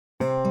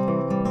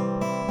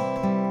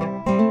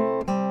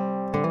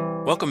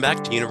Welcome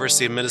back to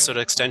University of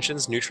Minnesota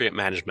Extension's Nutrient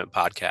Management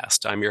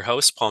Podcast. I'm your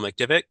host, Paul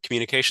McDivitt,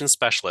 Communications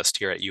Specialist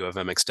here at U of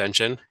M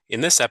Extension.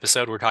 In this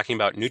episode, we're talking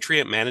about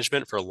nutrient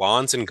management for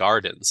lawns and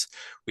gardens.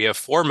 We have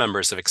 4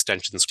 members of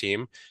Extension's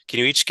team. Can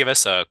you each give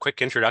us a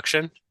quick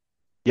introduction?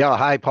 Yeah,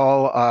 hi,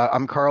 Paul.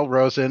 I'm Carl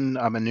Rosen.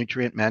 I'm a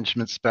nutrient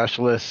management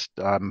specialist.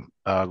 I'm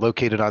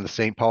located on the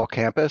St. Paul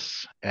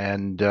campus,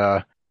 and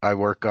I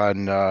work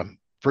on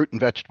fruit and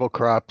vegetable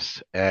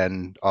crops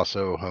and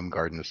also home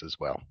gardens as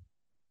well.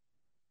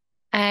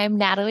 I'm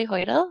Natalie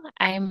Hoidel.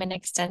 I'm an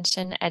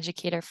extension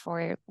educator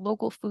for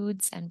local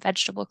foods and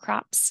vegetable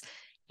crops,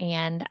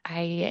 and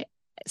I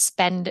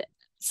spend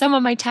some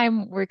of my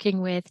time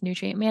working with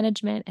nutrient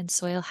management and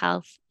soil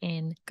health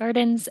in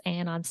gardens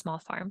and on small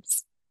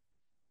farms.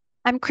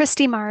 I'm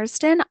Christy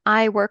Marsden.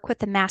 I work with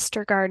the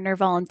Master Gardener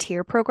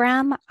Volunteer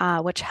Program,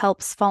 which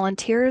helps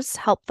volunteers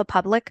help the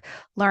public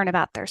learn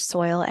about their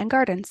soil and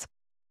gardens.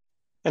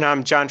 And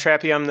I'm John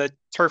Trappy. I'm the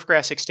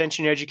turfgrass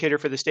extension educator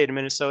for the state of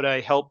Minnesota. I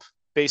help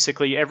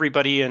basically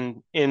everybody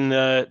in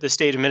the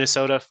state of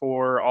Minnesota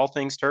for all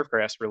things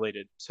turfgrass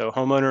related. So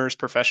homeowners,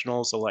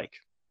 professionals alike.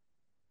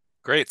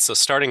 Great. So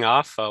starting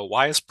off,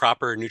 why is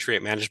proper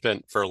nutrient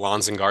management for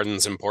lawns and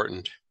gardens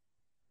important?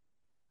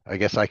 I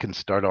guess I can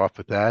start off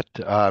with that.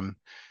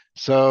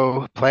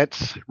 So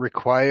plants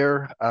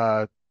require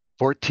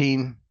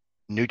 14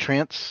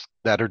 nutrients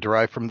that are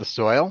derived from the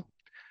soil.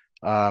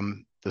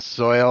 The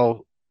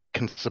soil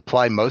can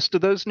supply most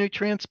of those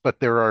nutrients, but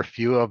there are a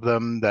few of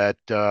them that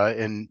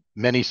in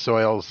many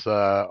soils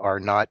are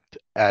not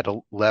at a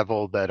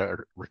level that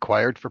are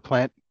required for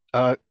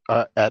at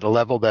a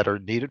level that are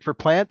needed for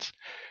plants.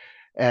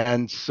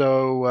 And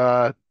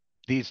so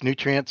these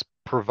nutrients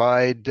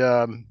provide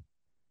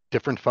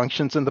different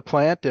functions in the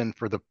plant, and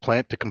for the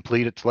plant to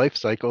complete its life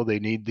cycle, they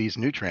need these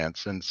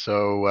nutrients. And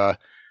so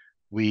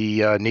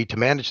we need to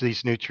manage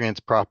these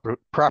nutrients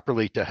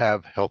properly to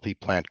have healthy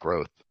plant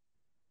growth.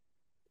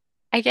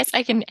 I guess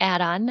I can add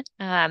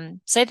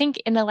on. So I think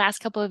in the last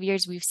couple of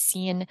years, we've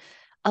seen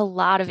a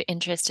lot of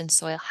interest in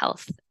soil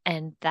health,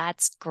 and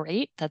that's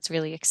great. That's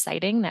really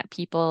exciting that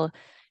people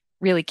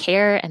really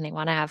care and they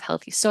want to have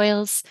healthy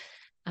soils.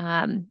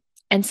 And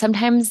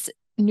sometimes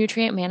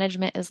nutrient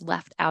management is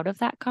left out of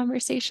that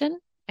conversation.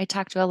 I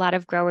talk to a lot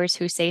of growers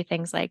who say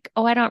things like,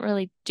 oh, I don't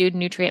really do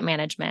nutrient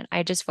management.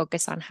 I just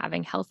focus on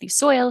having healthy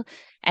soil.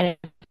 And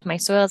if my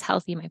soil is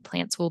healthy, my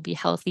plants will be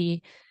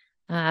healthy.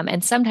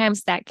 And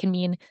sometimes that can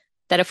mean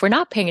that if we're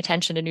not paying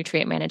attention to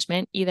nutrient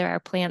management, either our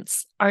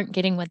plants aren't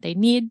getting what they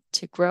need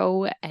to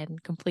grow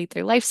and complete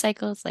their life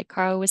cycles, like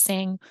Carl was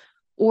saying,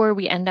 or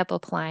we end up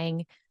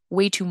applying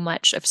way too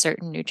much of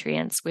certain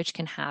nutrients, which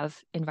can have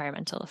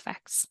environmental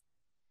effects.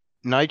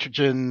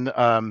 Nitrogen,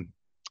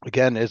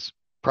 again, is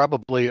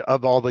probably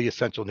of all the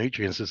essential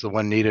nutrients is the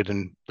one needed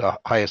in the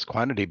highest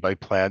quantity by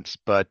plants.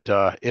 But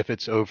if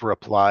it's over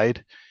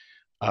applied,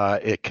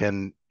 it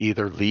can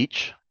either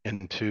leach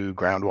into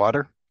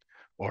groundwater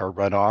or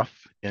run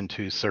off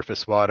into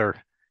surface water.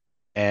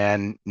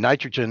 And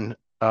nitrogen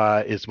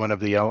is one of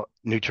the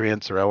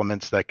nutrients or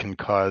elements that can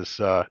cause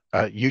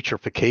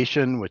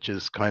eutrophication, which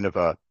is kind of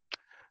a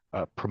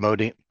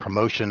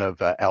promotion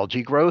of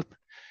algae growth.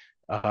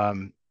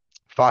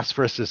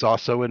 Phosphorus is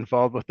also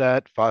involved with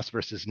that.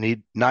 Phosphorus is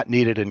not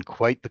needed in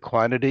quite the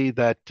quantity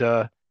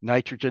that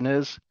nitrogen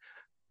is,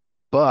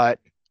 but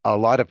a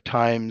lot of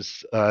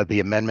times the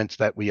amendments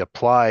that we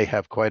apply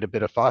have quite a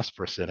bit of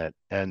phosphorus in it.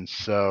 And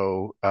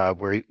so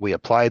we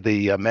apply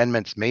the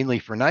amendments mainly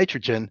for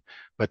nitrogen,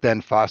 but then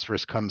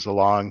phosphorus comes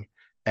along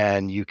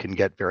and you can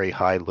get very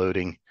high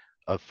loading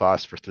of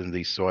phosphorus in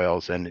these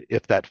soils. And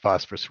if that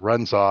phosphorus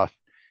runs off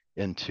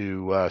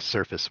into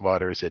surface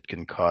waters, it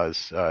can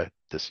cause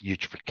this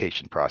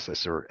eutrophication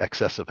process or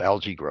excessive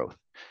algae growth.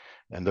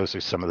 And those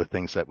are some of the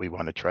things that we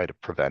want to try to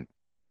prevent.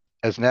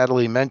 As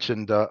Natalie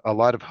mentioned, a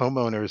lot of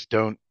homeowners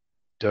don't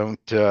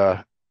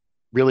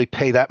really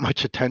pay that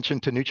much attention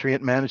to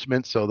nutrient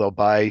management, so they'll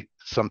buy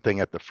something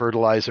at the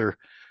fertilizer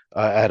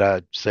at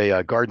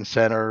a garden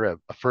center,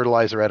 a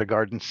fertilizer at a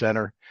garden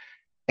center,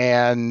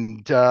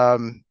 and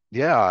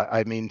yeah,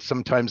 I mean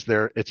sometimes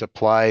it's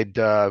applied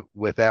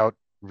without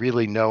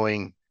really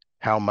knowing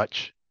how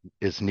much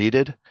is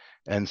needed,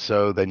 and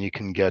so then you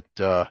can get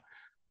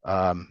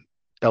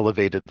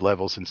elevated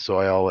levels in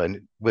soil.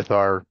 And with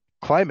our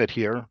climate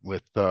here,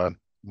 with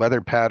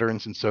weather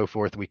patterns and so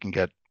forth, we can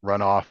get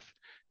runoff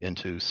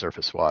into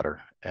surface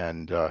water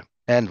and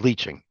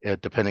leaching,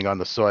 depending on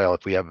the soil.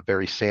 If we have a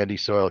very sandy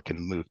soil, it can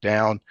move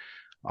down.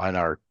 On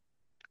our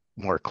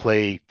more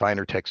clay,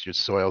 finer textured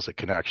soils, it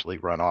can actually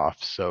run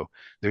off. So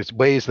there's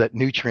ways that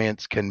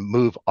nutrients can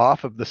move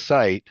off of the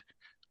site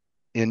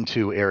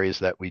into areas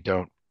that we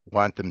don't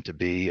want them to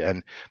be.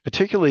 And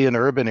particularly in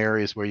urban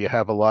areas where you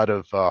have a lot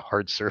of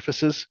hard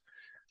surfaces,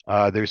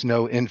 there's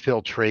no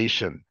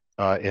infiltration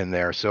in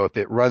there. So if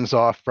it runs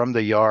off from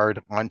the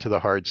yard onto the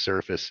hard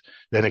surface,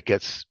 then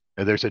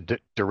there's a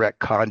direct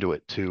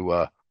conduit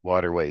to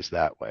waterways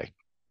that way.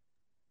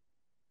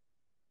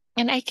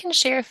 And I can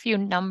share a few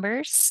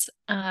numbers.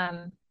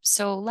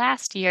 So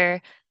last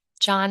year,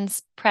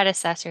 John's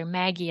predecessor,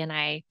 Maggie, and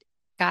I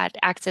got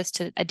access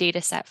to a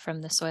data set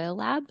from the soil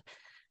lab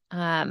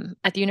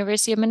at the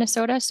University of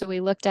Minnesota. So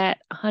we looked at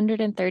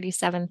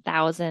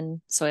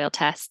 137,000 soil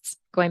tests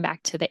going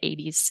back to the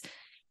 80s.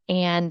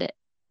 And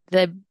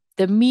the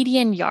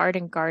median yard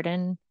and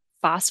garden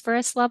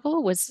phosphorus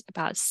level was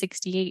about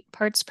 68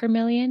 parts per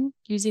million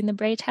using the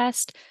Bray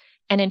test.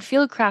 And in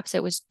field crops,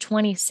 it was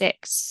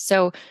 26.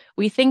 So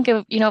we think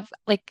of,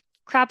 like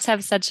crops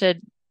have such a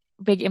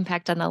big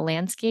impact on the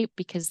landscape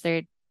because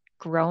they're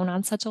grown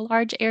on such a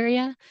large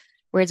area,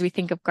 whereas we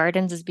think of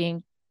gardens as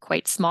being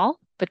quite small,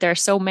 but there are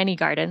so many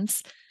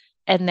gardens.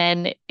 And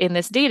then in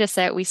this data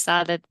set, we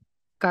saw that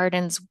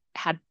gardens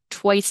had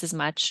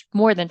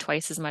more than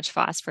twice as much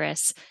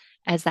phosphorus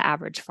as the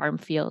average farm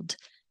field.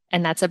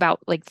 And that's about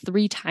like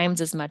 3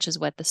 times as much as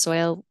what the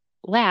soil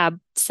lab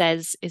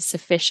says is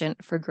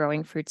sufficient for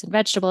growing fruits and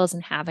vegetables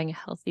and having a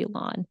healthy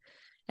lawn.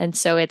 And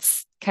so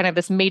it's kind of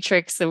this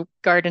matrix of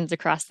gardens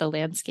across the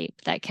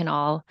landscape that can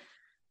all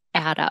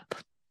add up.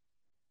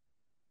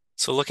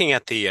 So looking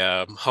at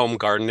the home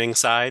gardening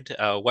side,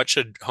 what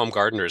should home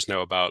gardeners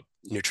know about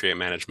nutrient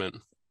management?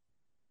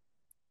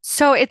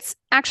 So it's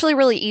actually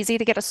really easy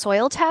to get a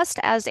soil test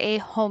as a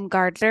home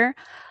gardener.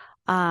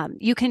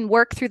 You can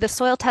work through the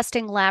soil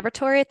testing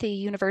laboratory at the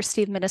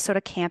University of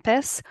Minnesota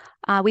campus.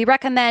 We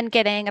recommend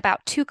getting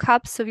about 2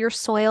 cups of your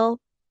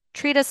soil.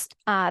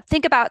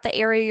 Think about the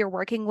area you're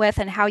working with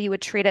and how you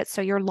would treat it.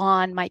 So your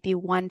lawn might be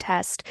one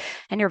test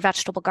and your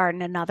vegetable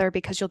garden another,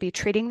 because you'll be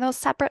treating those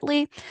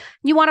separately.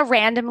 You want to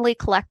randomly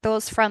collect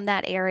those from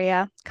that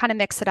area, kind of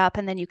mix it up,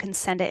 and then you can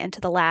send it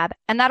into the lab.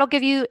 And that'll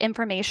give you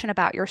information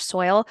about your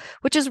soil,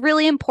 which is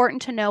really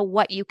important to know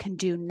what you can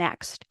do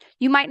next.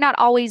 You might not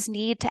always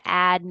need to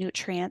add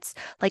nutrients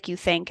like you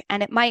think,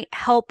 and it might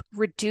help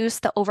reduce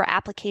the over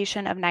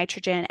application of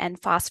nitrogen and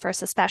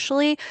phosphorus,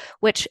 especially,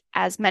 which,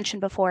 as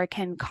mentioned before,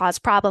 can cause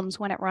problems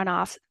when it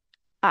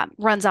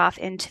runs off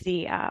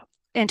into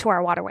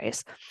our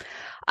waterways.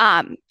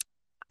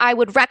 I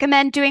would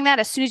recommend doing that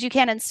as soon as you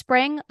can in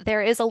spring.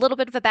 There is a little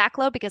bit of a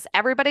backload because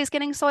everybody's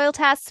getting soil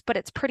tests, but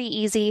it's pretty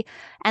easy.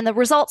 And the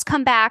results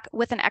come back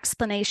with an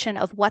explanation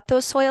of what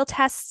those soil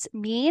tests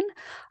mean.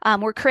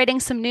 We're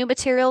creating some new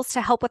materials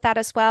to help with that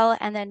as well.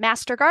 And then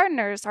master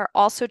gardeners are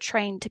also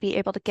trained to be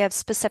able to give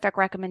specific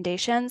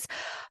recommendations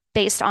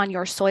based on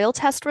your soil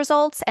test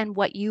results and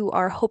what you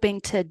are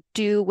hoping to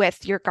do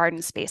with your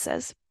garden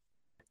spaces.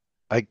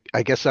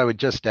 I guess I would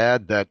just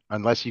add that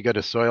unless you get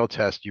a soil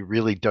test, you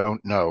really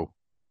don't know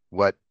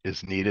what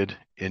is needed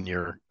in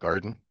your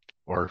garden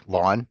or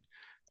lawn.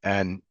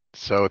 And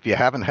so if you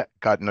haven't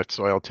gotten a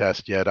soil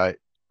test yet,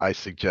 I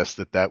suggest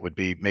that would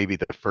be maybe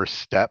the first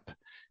step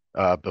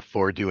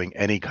before doing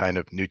any kind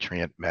of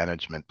nutrient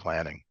management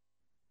planning.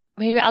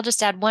 Maybe I'll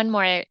just add one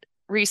more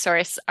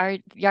resource. Our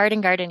Yard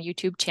and Garden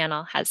YouTube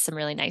channel has some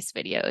really nice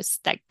videos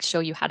that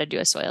show you how to do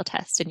a soil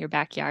test in your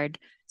backyard.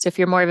 So if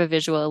you're more of a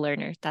visual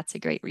learner, that's a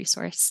great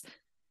resource.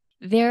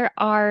 There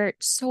are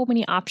so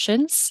many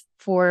options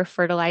for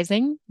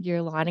fertilizing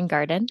your lawn and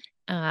garden.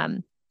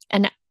 And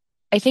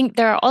I think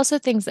there are also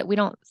things that we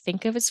don't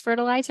think of as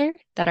fertilizer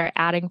that are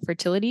adding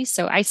fertility.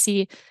 So I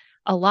see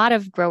a lot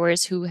of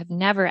growers who have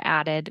never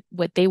added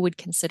what they would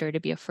consider to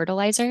be a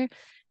fertilizer,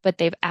 but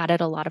they've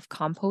added a lot of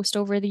compost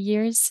over the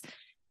years.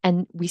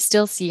 And we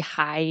still see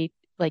high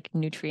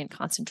nutrient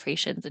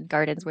concentrations in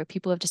gardens where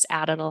people have just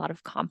added a lot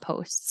of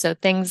compost. So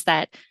things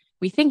that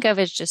we think of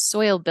as just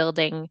soil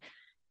building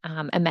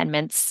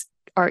amendments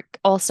are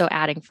also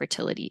adding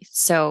fertility.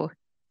 So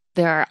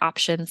there are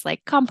options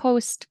like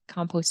compost,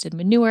 composted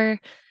manure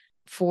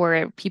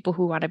for people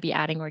who want to be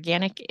adding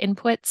organic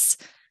inputs.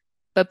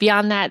 But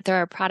beyond that, there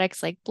are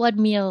products like blood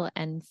meal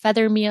and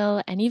feather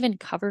meal and even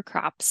cover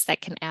crops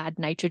that can add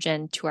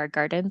nitrogen to our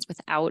gardens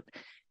without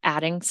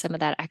adding some of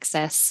that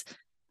excess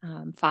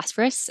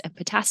phosphorus and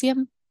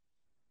potassium.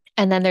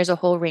 And then there's a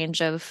whole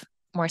range of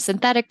more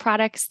synthetic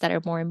products that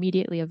are more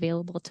immediately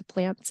available to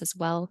plants as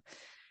well.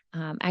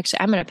 Actually,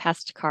 I'm going to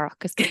pass it to Carl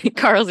because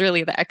Carl's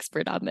really the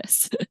expert on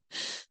this.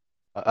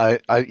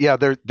 Yeah,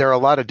 there are a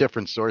lot of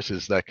different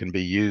sources that can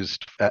be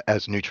used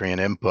as nutrient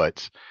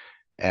inputs.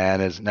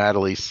 And as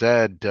Natalie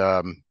said,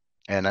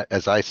 and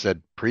as I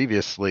said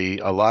previously,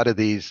 a lot of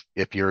these,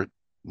 if you're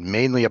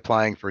mainly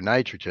applying for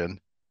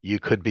nitrogen, you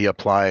could be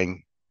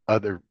applying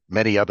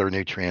many other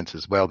nutrients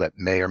as well that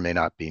may or may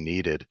not be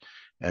needed.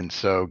 And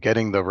so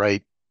getting the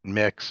right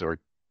mix or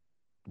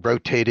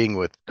rotating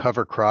with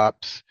cover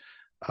crops,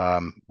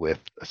 with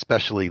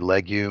especially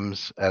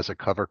legumes as a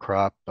cover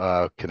crop,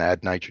 can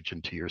add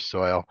nitrogen to your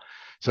soil.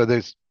 So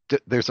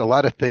there's a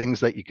lot of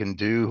things that you can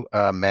do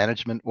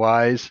management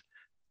wise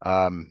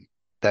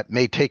that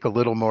may take a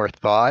little more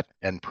thought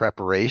and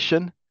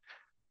preparation,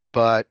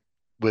 but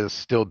will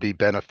still be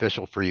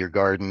beneficial for your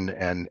garden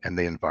and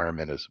the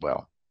environment as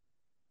well.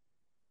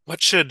 What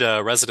should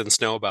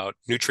residents know about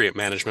nutrient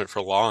management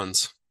for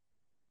lawns?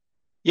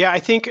 Yeah, I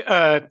think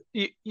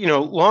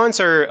lawns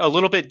are a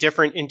little bit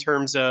different in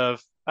terms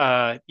of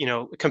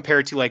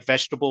compared to like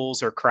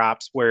vegetables or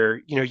crops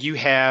where, you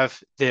have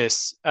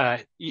this,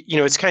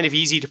 it's kind of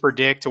easy to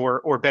predict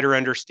or better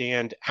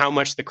understand how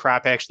much the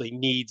crop actually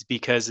needs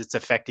because it's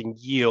affecting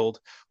yield,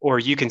 or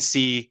you can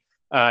see,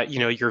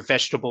 your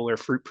vegetable or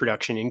fruit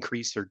production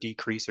increase or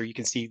decrease, or you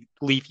can see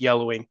leaf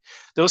yellowing.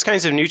 Those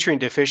kinds of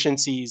nutrient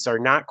deficiencies are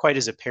not quite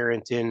as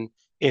apparent in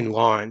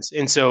lawns.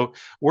 And so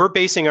we're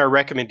basing our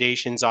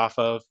recommendations off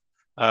of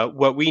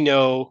what we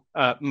know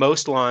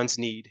most lawns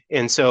need.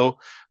 And so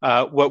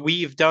what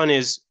we've done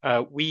is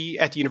we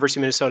at the University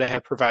of Minnesota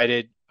have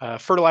provided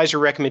fertilizer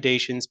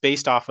recommendations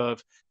based off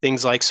of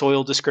things like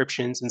soil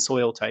descriptions and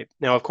soil type.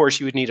 Now, of course,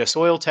 you would need a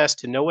soil test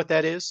to know what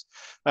that is.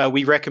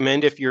 We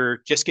recommend if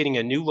you're just getting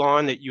a new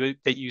lawn that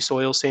you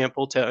soil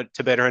sample to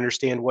better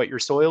understand what your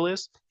soil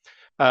is.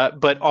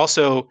 But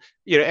also,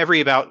 every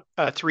about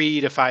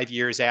 3 to 5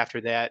 years after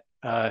that,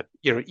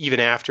 even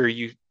after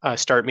you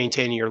start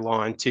maintaining your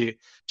lawn, to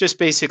just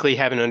basically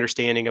have an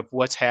understanding of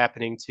what's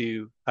happening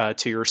to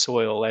your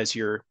soil as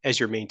you're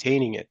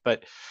maintaining it.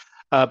 But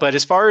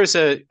as far as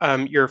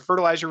your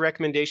fertilizer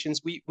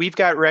recommendations, we've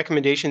got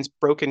recommendations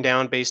broken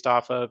down based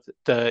off of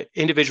the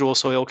individual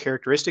soil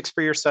characteristics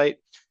for your site,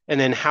 and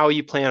then how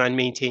you plan on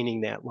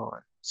maintaining that lawn.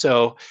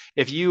 So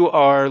if you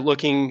are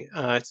looking,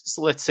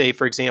 so let's say,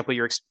 for example,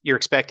 you're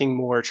expecting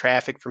more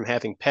traffic from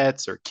having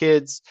pets or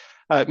kids,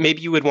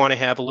 maybe you would want to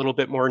have a little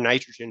bit more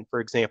nitrogen, for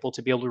example,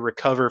 to be able to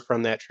recover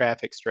from that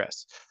traffic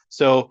stress.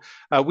 So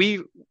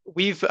we've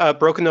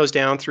broken those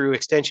down through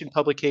extension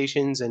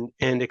publications and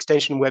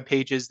extension web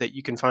pages that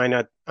you can find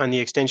on the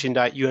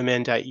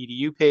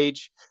extension.umn.edu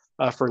page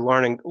for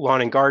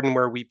lawn and garden,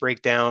 where we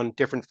break down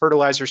different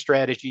fertilizer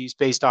strategies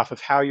based off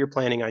of how you're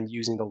planning on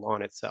using the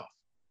lawn itself.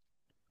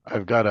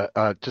 I've got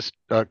just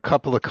a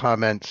couple of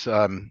comments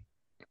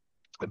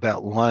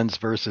about lawns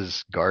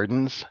versus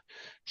gardens.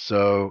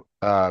 So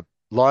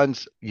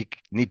lawns you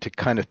need to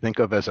kind of think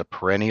of as a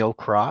perennial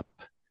crop.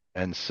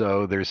 And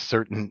so there's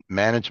certain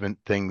management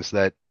things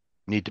that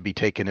need to be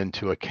taken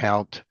into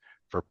account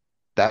for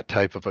that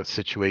type of a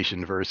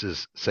situation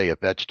versus, say, a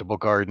vegetable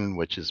garden,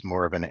 which is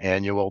more of an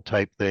annual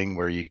type thing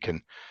where you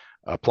can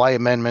apply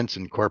amendments,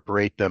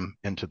 incorporate them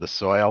into the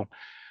soil.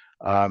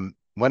 One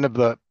of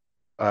the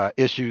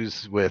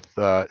issues with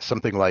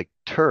something like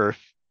turf,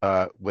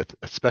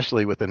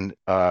 especially with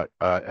a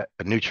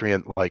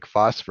nutrient like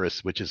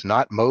phosphorus, which is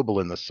not mobile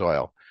in the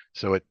soil,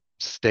 so it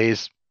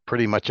stays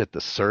pretty much at the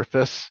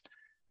surface,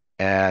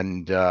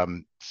 and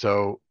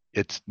so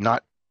it's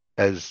not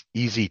as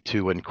easy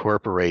to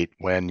incorporate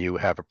when you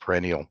have a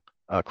perennial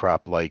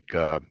crop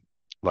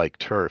like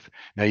turf.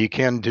 Now you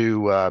can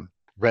do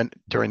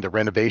during the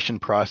renovation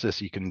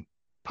process, you can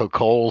poke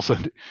holes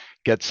and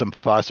get some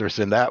phosphorus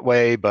in that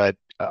way, but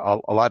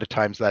a lot of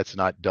times that's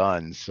not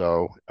done.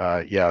 So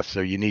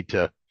so you need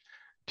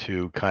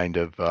to kind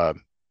of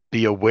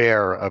be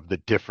aware of the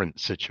different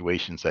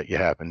situations that you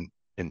have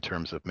in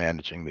terms of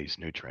managing these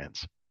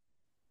nutrients.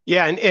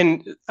 Yeah,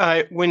 and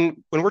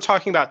when we're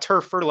talking about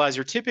turf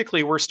fertilizer,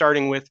 typically we're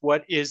starting with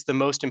what is the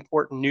most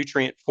important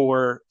nutrient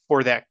for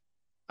that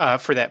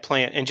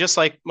plant. And just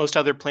like most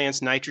other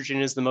plants,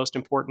 nitrogen is the most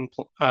important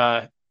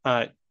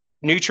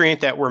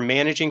nutrient that we're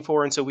managing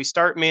for. And so we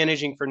start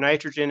managing for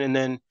nitrogen, and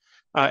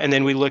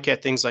then we look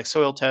at things like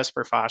soil tests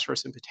for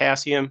phosphorus and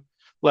potassium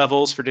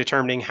levels for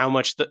determining how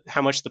much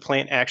the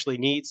plant actually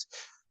needs.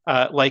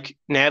 Like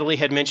Natalie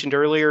had mentioned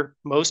earlier,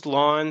 most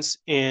lawns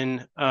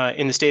in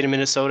the state of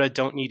Minnesota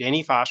don't need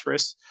any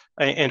phosphorus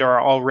and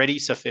are already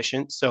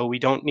sufficient, so we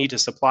don't need to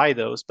supply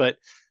those. But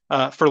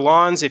for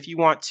lawns, if you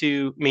want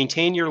to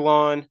maintain your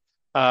lawn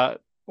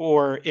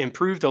or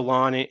improve the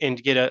lawn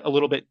and get a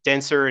little bit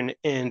denser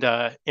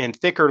and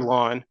thicker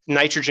lawn,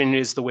 nitrogen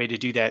is the way to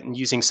do that, and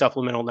using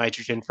supplemental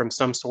nitrogen from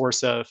some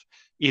source of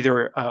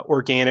either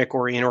organic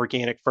or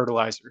inorganic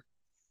fertilizer.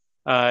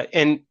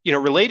 And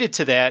related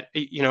to that,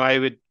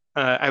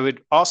 I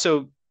would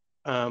also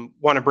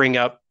want to bring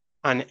up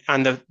on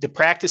the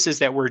practices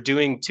that we're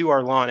doing to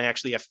our lawn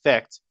actually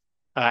affect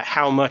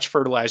how much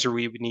fertilizer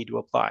we would need to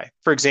apply.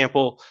 For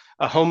example,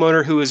 a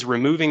homeowner who is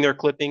removing their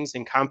clippings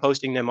and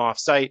composting them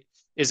off-site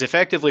is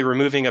effectively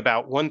removing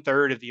about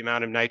 1/3 of the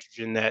amount of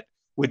nitrogen that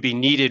would be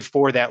needed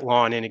for that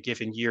lawn in a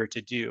given year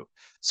to do.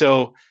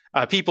 So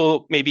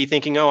people may be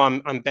thinking, oh,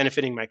 I'm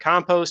benefiting my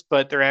compost,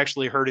 but they're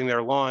actually hurting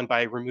their lawn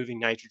by removing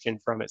nitrogen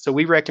from it. So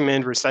we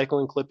recommend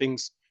recycling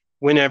clippings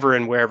whenever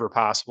and wherever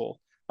possible,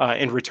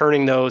 and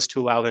returning those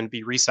to allow them to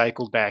be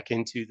recycled back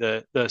into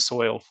the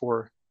soil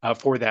for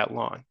that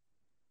lawn.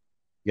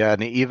 Yeah,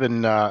 and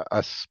even a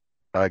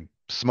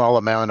small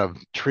amount of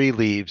tree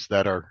leaves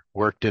that are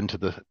worked into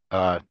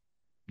the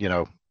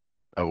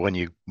when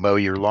you mow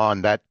your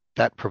lawn, that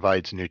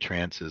provides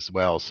nutrients as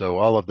well. So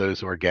all of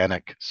those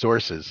organic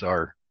sources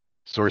are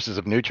sources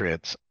of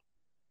nutrients.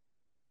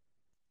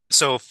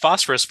 So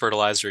phosphorus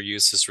fertilizer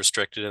use is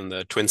restricted in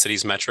the Twin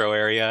Cities metro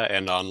area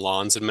and on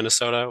lawns in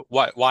Minnesota.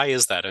 Why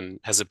is that? And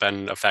has it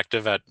been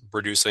effective at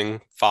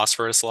reducing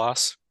phosphorus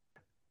loss?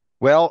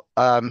 Well,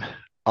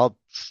 I'll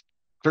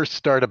first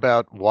start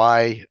about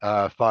why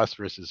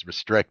phosphorus is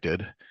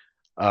restricted.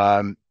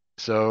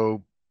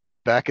 so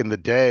back in the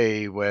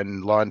day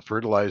when lawn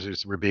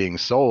fertilizers were being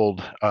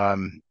sold,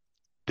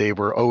 they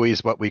were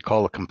always what we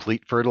call a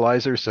complete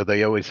fertilizer. So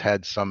they always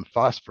had some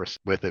phosphorus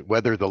with it,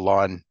 whether the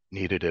lawn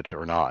needed it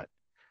or not.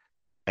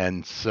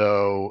 And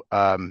so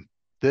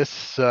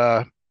this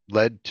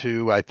led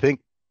to, I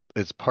think,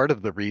 is part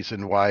of the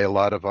reason why a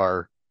lot of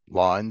our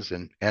lawns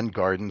and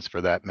gardens,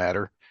 for that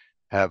matter,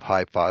 have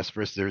high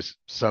phosphorus. There's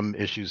some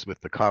issues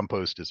with the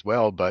compost as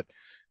well, but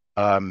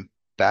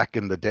back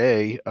in the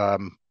day,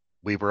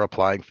 we were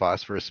applying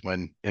phosphorus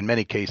when, in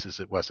many cases,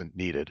 it wasn't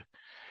needed.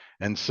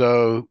 And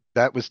so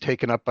that was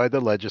taken up by the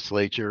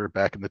legislature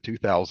back in the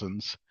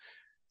 2000s,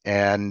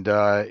 and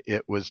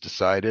it was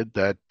decided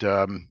that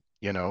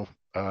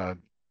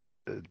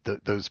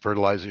those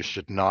fertilizers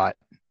should not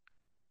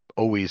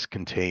always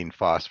contain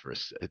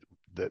phosphorus.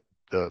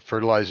 The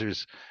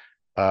fertilizers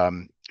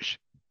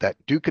that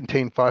do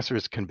contain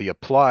phosphorus can be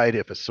applied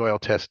if a soil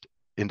test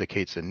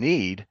indicates a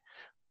need,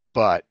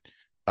 but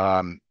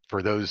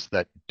for those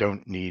that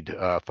don't need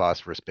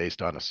phosphorus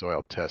based on a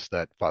soil test,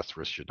 that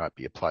phosphorus should not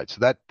be applied.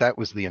 So that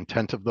was the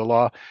intent of the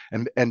law,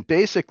 and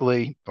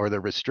basically, or the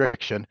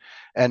restriction,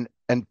 and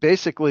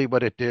basically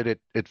what it did,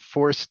 it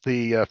forced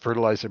the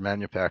fertilizer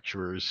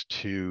manufacturers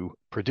to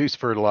produce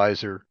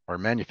fertilizer or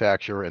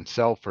manufacture and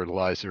sell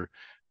fertilizer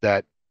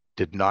that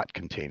did not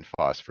contain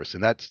phosphorus,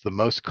 and that's the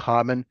most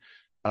common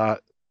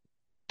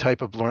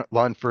type of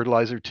lawn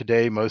fertilizer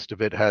today. Most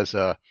of it has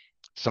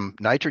some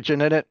nitrogen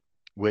in it,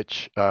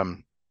 which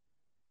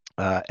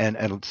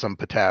and some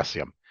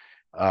potassium,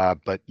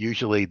 but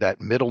usually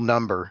that middle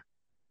number,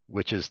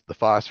 which is the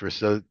phosphorus.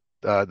 So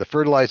the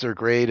fertilizer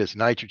grade is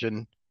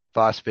nitrogen,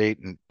 phosphate,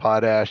 and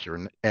potash, or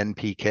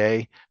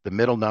NPK. The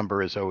middle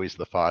number is always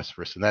the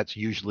phosphorus, and that's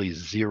usually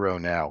 0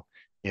 now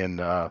in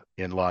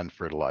lawn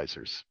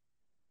fertilizers.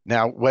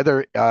 Now,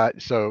 whether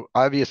so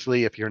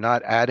obviously, if you're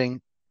not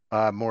adding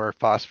more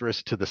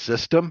phosphorus to the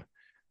system,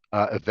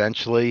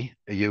 eventually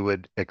you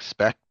would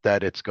expect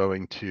that it's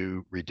going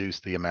to reduce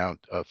the amount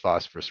of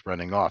phosphorus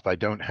running off. I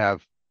don't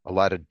have a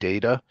lot of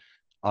data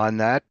on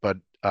that, but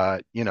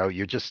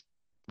you're just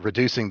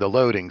reducing the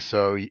loading.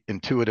 So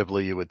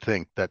intuitively, you would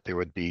think that there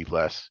would be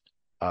less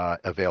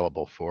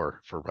available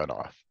for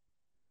runoff.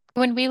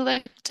 When we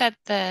looked at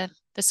the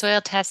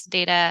soil test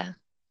data,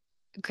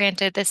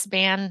 granted this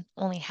ban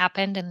only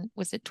happened in,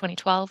 was it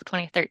 2012,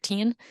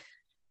 2013?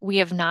 We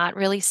have not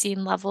really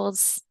seen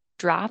levels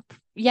drop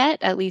yet,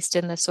 at least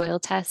in the soil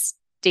test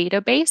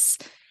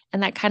database.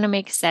 And that kind of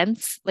makes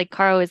sense. Like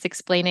Caro was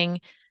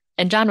explaining,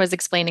 and John was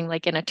explaining,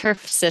 like in a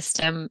turf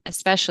system,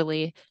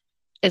 especially,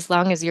 as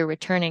long as you're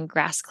returning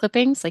grass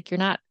clippings, like you're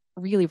not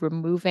really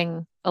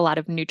removing a lot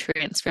of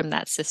nutrients from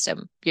that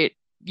system. You're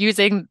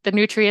using the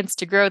nutrients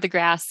to grow the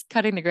grass,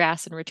 cutting the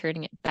grass, and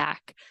returning it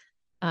back.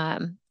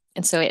 And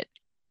so it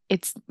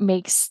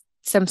makes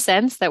some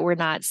sense that we're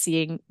not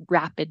seeing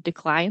rapid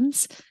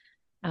declines.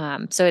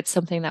 So it's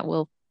something that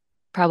will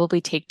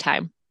probably take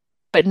time,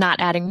 but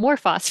not adding more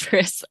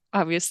phosphorus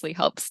obviously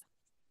helps.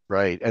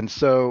 Right. And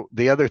so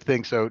the other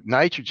thing, so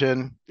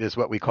nitrogen is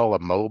what we call a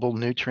mobile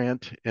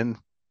nutrient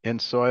in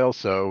soil.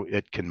 So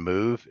it can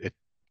move, it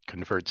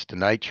converts to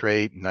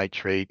nitrate.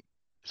 Nitrate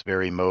is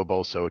very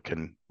mobile, so it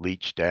can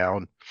leach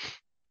down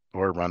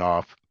or run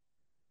off.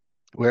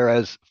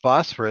 Whereas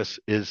phosphorus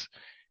is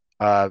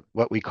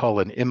what we call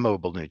an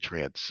immobile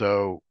nutrient.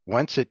 So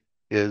once it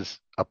is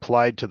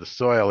applied to the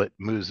soil, it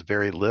moves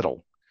very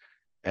little.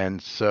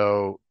 And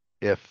so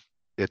if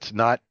it's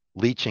not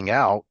leaching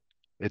out,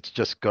 it's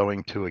just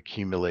going to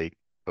accumulate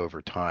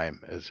over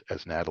time, as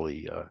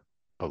Natalie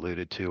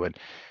alluded to. And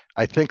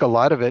I think a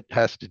lot of it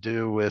has to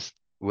do with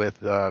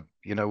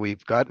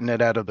we've gotten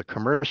it out of the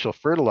commercial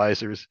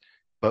fertilizers,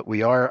 but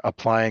we are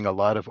applying a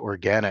lot of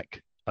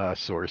organic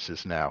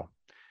sources now.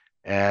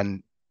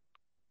 And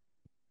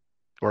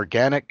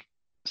organic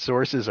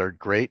sources are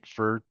great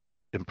for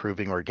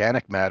improving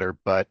organic matter,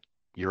 but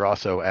you're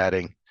also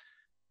adding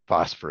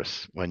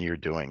phosphorus when you're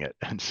doing it.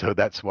 And so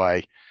that's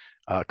why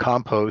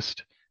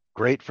compost,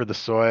 great for the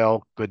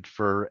soil, good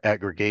for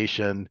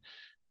aggregation,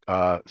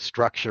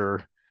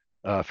 structure,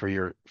 for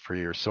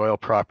your soil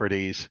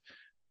properties,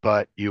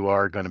 but you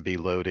are going to be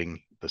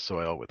loading the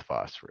soil with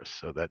phosphorus.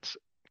 So that's,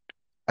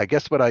 I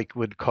guess, what I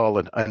would call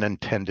an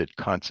unintended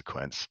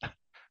consequence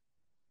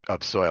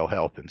of soil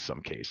health in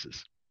some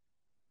cases.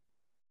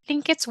 I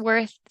think it's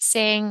worth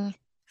saying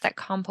that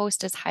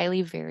compost is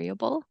highly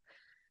variable.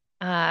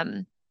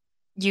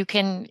 You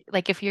can,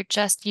 like, if you're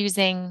just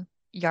using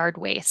yard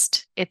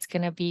waste, it's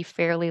going to be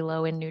fairly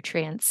low in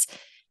nutrients.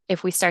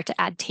 If we start to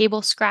add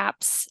table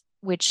scraps,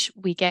 which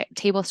we get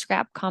table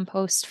scrap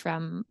compost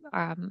from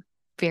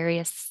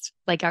various,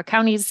 like our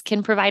counties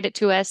can provide it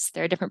to us.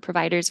 There are different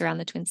providers around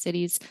the Twin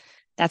Cities.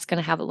 That's going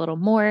to have a little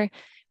more.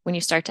 When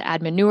you start to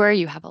add manure,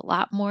 you have a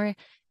lot more.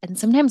 And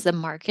sometimes the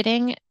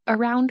marketing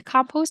around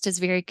compost is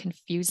very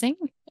confusing.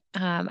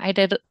 I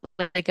did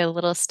like a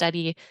little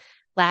study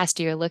last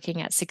year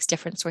looking at 6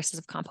 different sources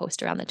of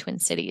compost around the Twin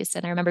Cities.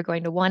 And I remember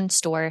going to one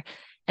store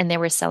and they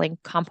were selling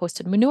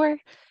composted manure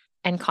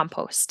and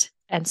compost.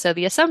 And so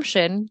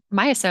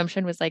my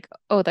assumption was like,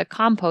 oh, the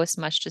compost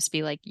must just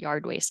be like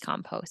yard waste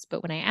compost.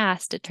 But when I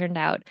asked, it turned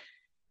out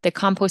the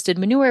composted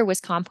manure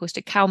was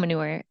composted cow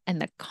manure,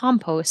 and the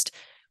compost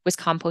was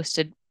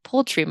composted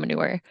poultry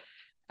manure,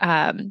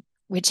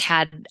 which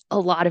had a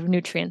lot of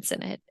nutrients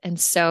in it. And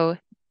so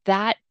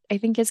that I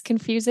think is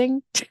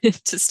confusing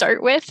to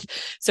start with.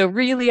 So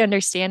really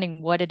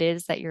understanding what it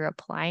is that you're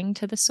applying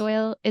to the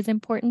soil is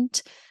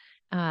important.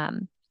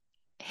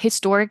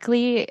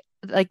 Historically,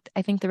 like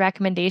I think the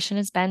recommendation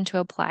has been to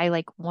apply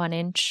like 1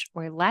 inch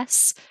or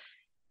less.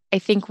 I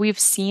think we've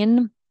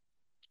seen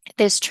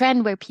this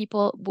trend where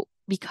people,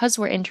 because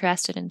we're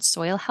interested in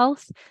soil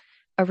health,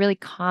 a really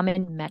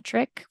common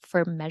metric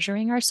for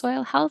measuring our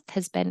soil health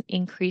has been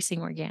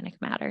increasing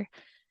organic matter.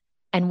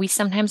 And we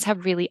sometimes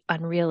have really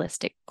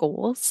unrealistic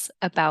goals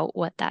about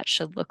what that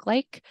should look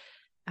like.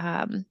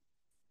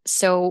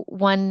 So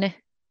one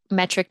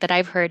metric that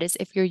I've heard is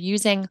if you're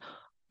using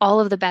all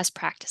of the best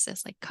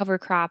practices like cover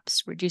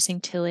crops,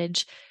 reducing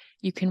tillage,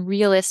 you can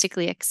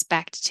realistically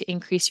expect to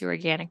increase your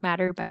organic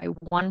matter by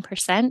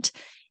 1%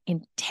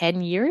 in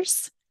 10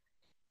 years.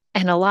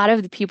 And a lot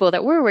of the people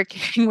that we're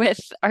working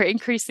with are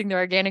increasing their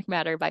organic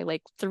matter by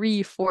like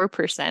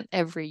 3-4%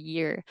 every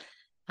year.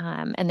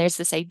 And there's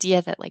this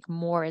idea that like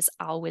more is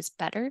always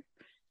better.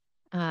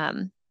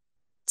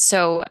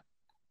 So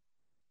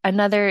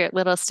another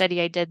little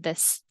study I did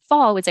this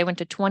fall was I went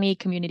to 20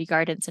 community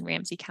gardens in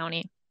Ramsey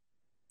County.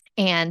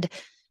 And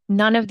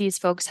none of these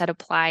folks had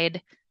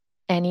applied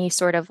any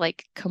sort of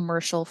like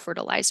commercial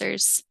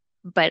fertilizers,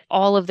 but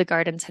all of the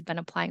gardens had been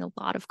applying a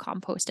lot of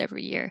compost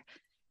every year.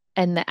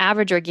 And the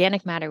average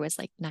organic matter was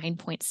like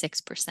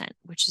 9.6%,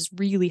 which is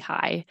really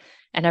high.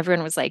 And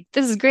everyone was like,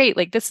 this is great.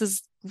 Like, this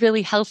is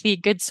really healthy,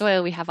 good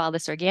soil. We have all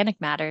this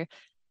organic matter.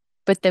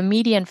 But the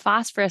median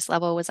phosphorus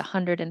level was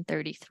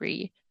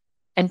 133.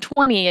 And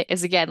 20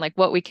 is, again, like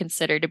what we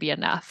consider to be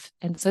enough.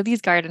 And so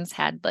these gardens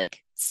had like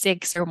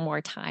 6 or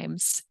more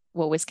times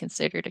what was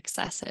considered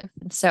excessive.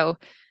 And so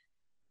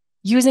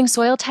using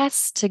soil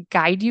tests to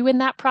guide you in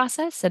that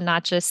process and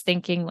not just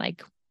thinking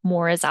like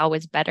more is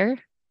always better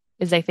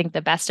is, I think,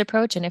 the best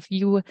approach. And if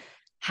you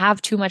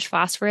have too much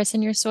phosphorus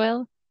in your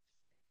soil,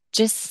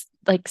 just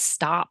like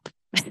stop.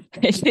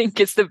 I think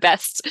is the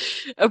best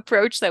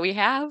approach that we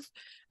have.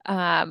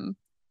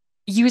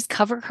 Use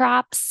cover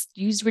crops,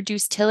 use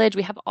reduced tillage.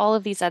 We have all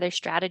of these other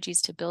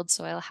strategies to build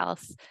soil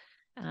health,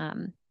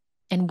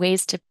 and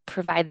ways to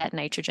provide that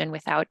nitrogen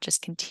without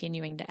just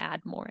continuing to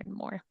add more and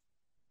more.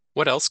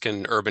 What else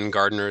can urban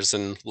gardeners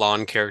and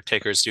lawn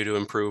caretakers do to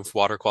improve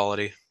water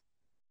quality?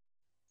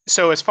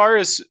 So as far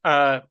as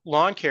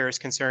lawn care is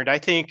concerned, I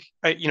think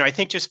I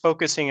think just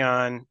focusing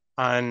on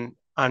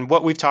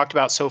what we've talked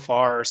about so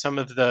far, or some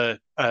of the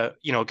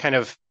kind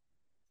of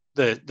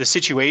the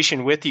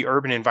situation with the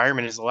urban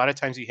environment is a lot of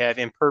times you have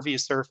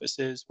impervious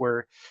surfaces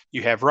where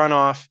you have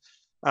runoff.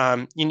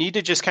 You need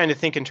to just kind of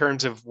think in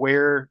terms of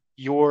where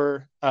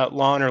your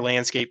lawn or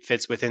landscape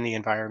fits within the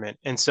environment.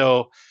 And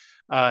so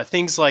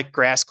things like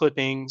grass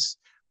clippings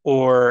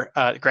or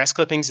grass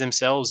clippings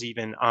themselves,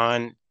 even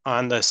on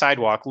the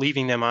sidewalk,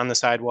 leaving them on the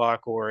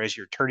sidewalk, or as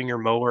you're turning your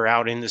mower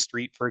out in the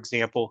street, for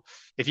example,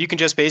 if you can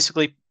just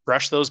basically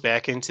brush those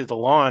back into the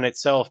lawn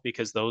itself,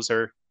 because those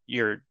are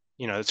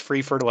it's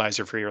free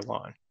fertilizer for your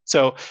lawn.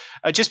 So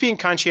just being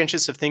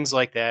conscientious of things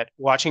like that,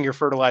 watching your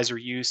fertilizer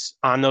use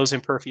on those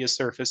impervious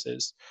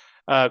surfaces.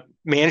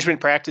 Management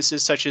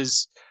practices such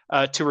as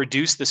to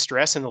reduce the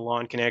stress in the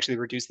lawn can actually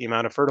reduce the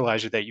amount of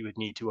fertilizer that you would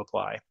need to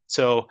apply.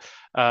 So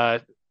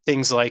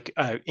things like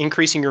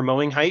increasing your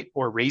mowing height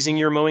or raising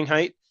your mowing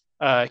height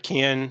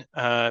can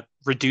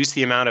reduce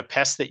the amount of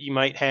pests that you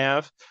might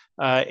have,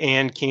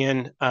 and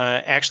can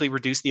actually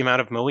reduce the amount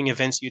of mowing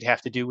events you'd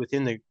have to do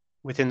within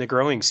the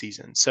growing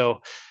season.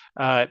 So,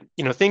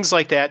 things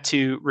like that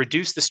to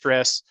reduce the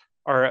stress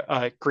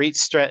are great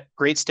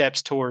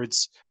steps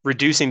towards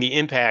reducing the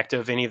impact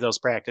of any of those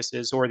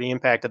practices or the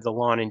impact of the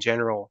lawn in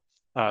general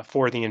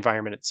for the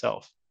environment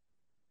itself.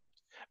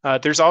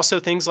 There's also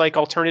things like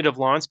alternative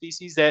lawn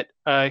species that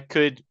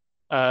could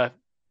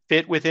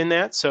fit within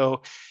that.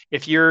 So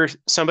if you're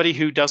somebody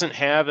who doesn't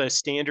have a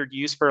standard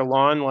use for a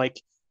lawn, like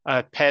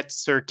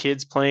pets or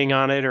kids playing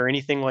on it or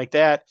anything like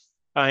that,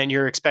 and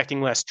you're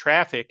expecting less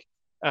traffic,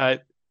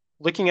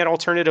 looking at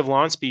alternative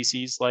lawn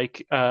species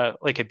like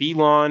a bee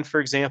lawn,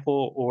 for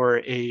example, or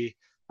a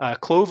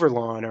clover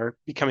lawn are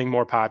becoming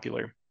more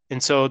popular.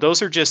 And so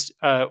those are just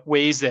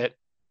ways that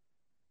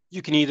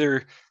you can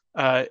either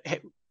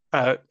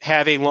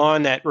have a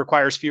lawn that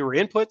requires fewer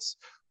inputs,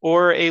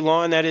 or a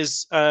lawn that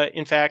is,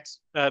 in fact,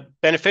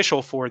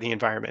 beneficial for the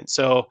environment.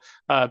 So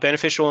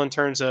beneficial in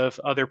terms of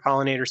other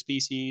pollinator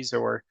species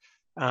or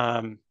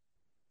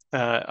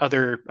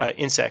other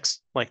insects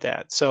like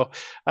that. So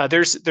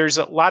there's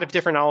a lot of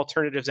different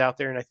alternatives out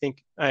there, and I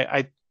think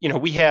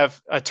we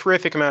have a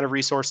terrific amount of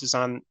resources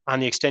on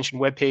the extension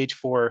webpage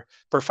for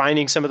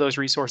finding some of those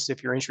resources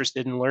if you're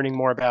interested in learning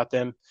more about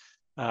them.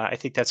 I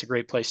think that's a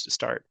great place to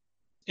start.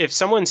 If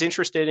someone's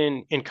interested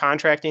in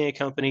contracting a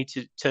company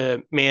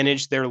to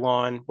manage their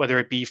lawn, whether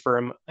it be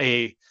from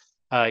a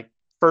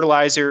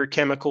fertilizer,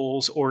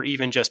 chemicals, or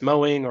even just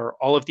mowing or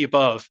all of the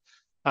above,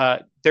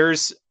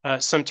 there's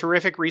some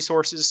terrific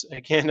resources.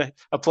 Again,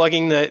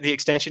 plugging the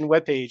extension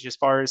webpage as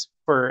far as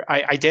for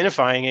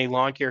identifying a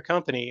lawn care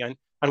company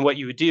on what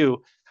you would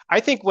do. I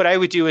think what I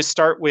would do is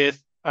start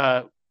with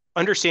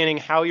understanding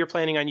how you're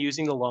planning on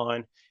using the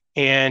lawn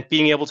and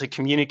being able to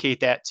communicate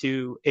that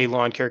to a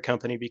lawn care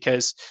company,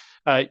 because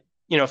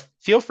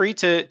feel free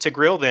to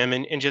grill them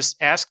and just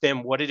ask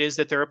them what it is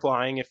that they're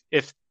applying.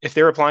 If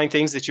they're applying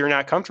things that you're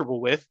not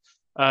comfortable with,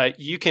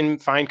 you can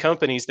find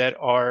companies that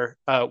are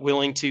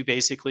willing to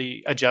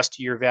basically adjust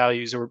to your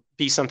values or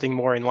be something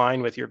more in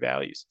line with your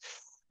values.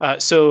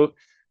 So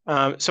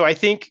I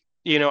think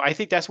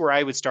that's where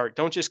I would start.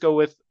 Don't just go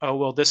with, oh,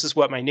 well, this is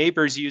what my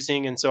neighbor's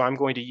using, and so I'm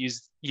going to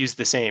use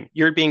the same.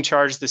 You're being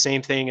charged the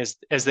same thing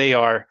as they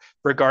are,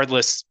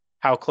 regardless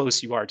how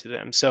close you are to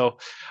them. So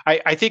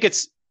I think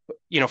it's,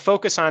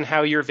 focus on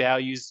how your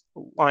values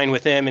line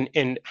with them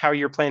and how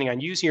you're planning on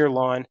using your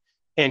lawn,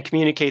 and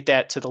communicate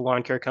that to the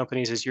lawn care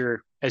companies as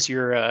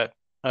you're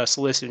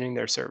soliciting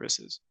their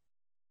services.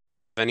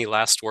 Any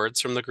last words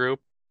from the group?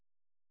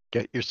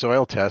 Get your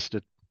soil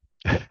tested.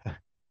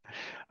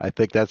 I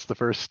think that's the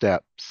first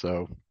step.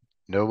 So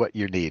know what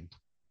you need.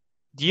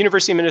 The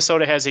University of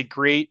Minnesota has a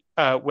great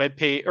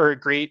webpage, or a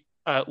great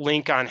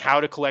link on how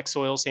to collect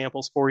soil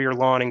samples for your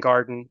lawn and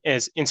garden,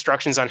 as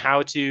instructions on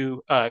how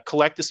to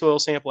collect the soil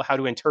sample, how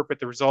to interpret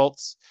the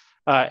results,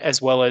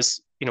 as well as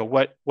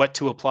what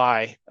to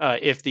apply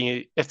if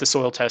the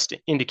soil test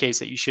indicates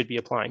that you should be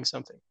applying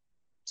something.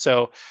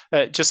 So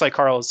just like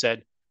Carl has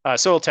said,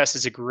 soil test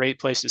is a great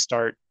place to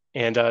start,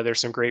 and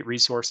there's some great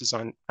resources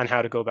on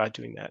how to go about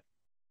doing that.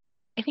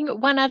 I think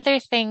one other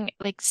thing,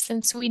 like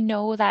since we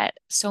know that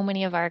so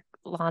many of our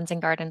lawns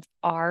and gardens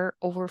are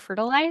over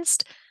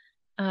fertilized,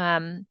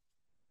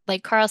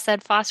 like Carl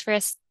said,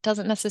 phosphorus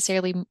doesn't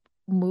necessarily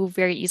move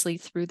very easily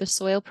through the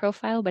soil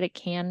profile, but it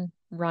can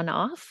run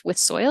off with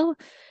soil.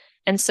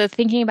 And so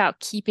thinking about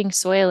keeping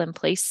soil in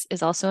place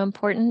is also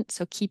important.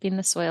 So keeping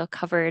the soil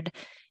covered,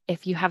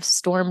 if you have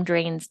storm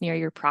drains near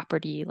your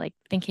property, like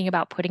thinking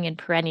about putting in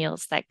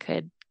perennials that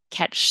could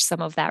catch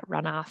some of that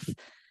runoff.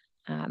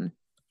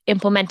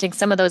 Implementing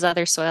some of those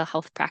other soil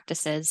health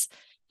practices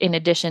in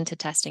addition to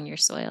testing your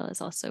soil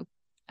is also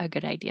a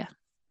good idea.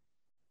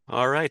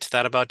 All right,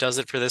 that about does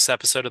it for this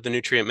episode of the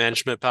Nutrient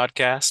Management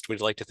Podcast.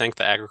 We'd like to thank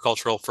the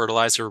Agricultural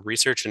Fertilizer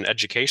Research and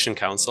Education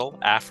Council,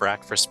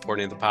 AFRAC, for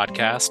supporting the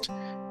podcast.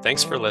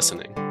 Thanks for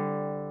listening.